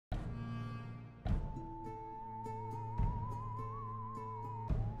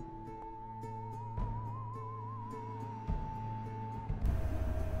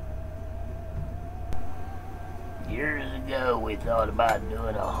Years ago, we thought about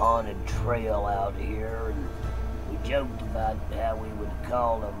doing a haunted trail out here, and we joked about how we would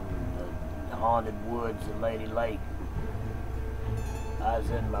call them the haunted woods of Lady Lake. I was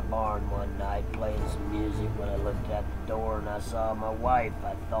in my barn one night playing some music when I looked at the door and I saw my wife,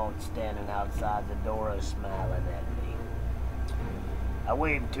 I thought, standing outside the door smiling at me. I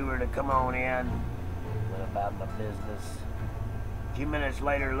waved to her to come on in, went about my business. A few minutes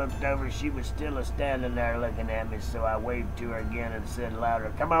later, looked over, she was still standing there looking at me, so I waved to her again and said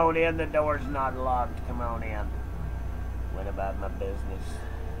louder, "Come on in, the door's not locked, come on in." Went about my business.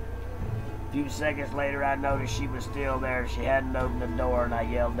 A few seconds later, I noticed she was still there. She hadn't opened the door, and I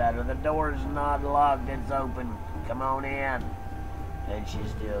yelled at her, "The door's not locked, it's open, come on in." And she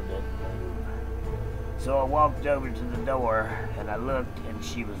still didn't move. So I walked over to the door, and I looked, and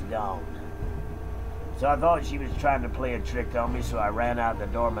she was gone. So I thought she was trying to play a trick on me, so I ran out the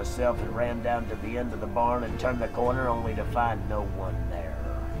door myself and ran down to the end of the barn and turned the corner only to find no one there.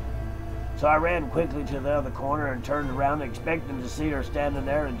 So I ran quickly to the other corner and turned around expecting to see her standing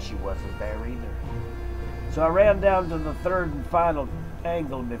there, and she wasn't there either. So I ran down to the third and final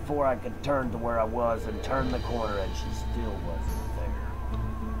angle before I could turn to where I was and turned the corner, and she still wasn't there.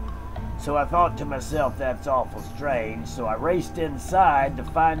 So I thought to myself, that's awful strange, so I raced inside to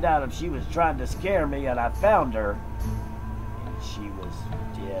find out if she was trying to scare me, and I found her, and she was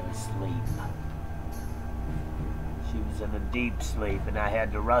dead asleep. She was in a deep sleep, and I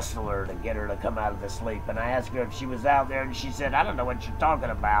had to rustle her to get her to come out of the sleep, and I asked her if she was out there, and she said, "I don't know what you're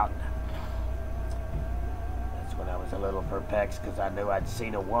talking about." That's when I was a little perplexed, because I knew I'd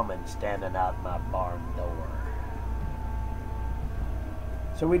seen a woman standing out my barn door.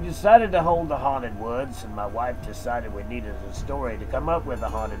 So we decided to hold the haunted woods, and my wife decided we needed a story to come up with the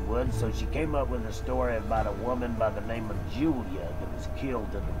haunted woods, so she came up with a story about a woman by the name of Julia that was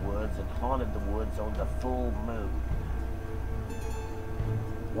killed in the woods and haunted the woods on the full moon.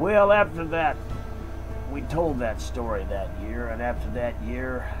 Well, after that, we told that story that year, and after that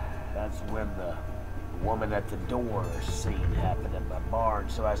year, that's when the woman at the door scene happened in my barn.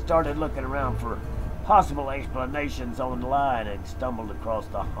 So I started looking around for possible explanations online and stumbled across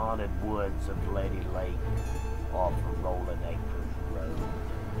the haunted woods of Lady Lake off of Rolling Acres Road.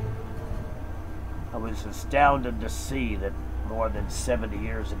 I was astounded to see that more than 70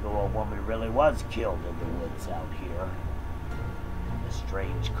 years ago a woman really was killed in the woods out here. The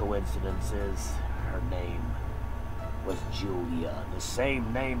strange coincidence is her name was Julia, the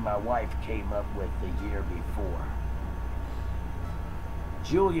same name my wife came up with the year before.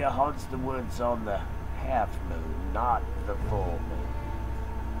 Julia haunts the woods on the half moon, not the full moon.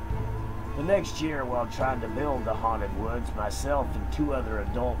 The next year, while trying to build the haunted woods, myself and 2 other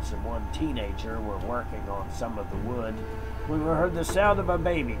adults and 1 teenager were working on some of the wood when we heard the sound of a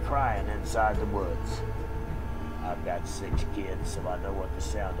baby crying inside the woods. I've got 6 kids, so I know what the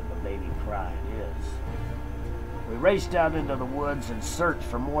sound of a baby crying is. We raced out into the woods and searched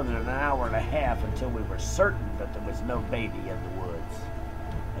for more than an hour and a half until we were certain that there was no baby in the woods.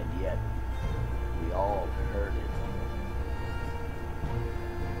 And yet, we all heard it.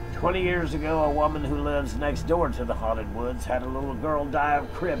 20 years ago, a woman who lives next door to the haunted woods had a little girl die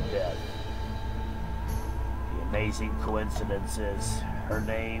of crib death. The amazing coincidence is her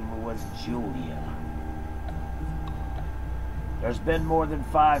name was Julia. There's been more than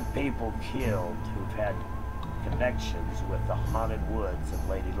 5 people killed who've had connections with the haunted woods of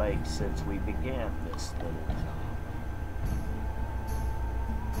Lady Lake since we began this little job.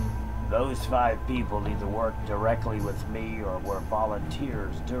 Those 5 people either worked directly with me or were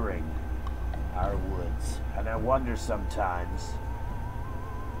volunteers during our woods, and I wonder sometimes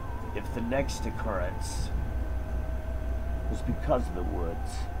if the next occurrence was because the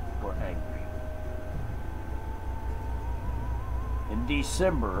woods were angry. In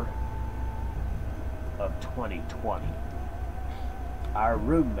December of 2020, our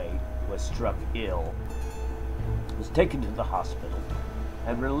roommate was struck ill, was taken to the hospital,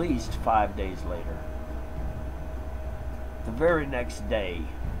 and released 5 days later. The very next day,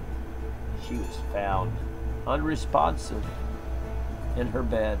 she was found unresponsive in her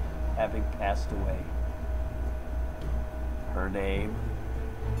bed, having passed away. Her name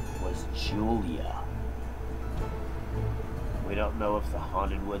was Julia. We don't know if the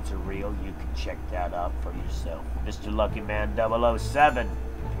haunted woods are real. You can check that out for yourself. Mr. Lucky Man 007.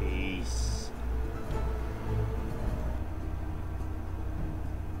 Peace.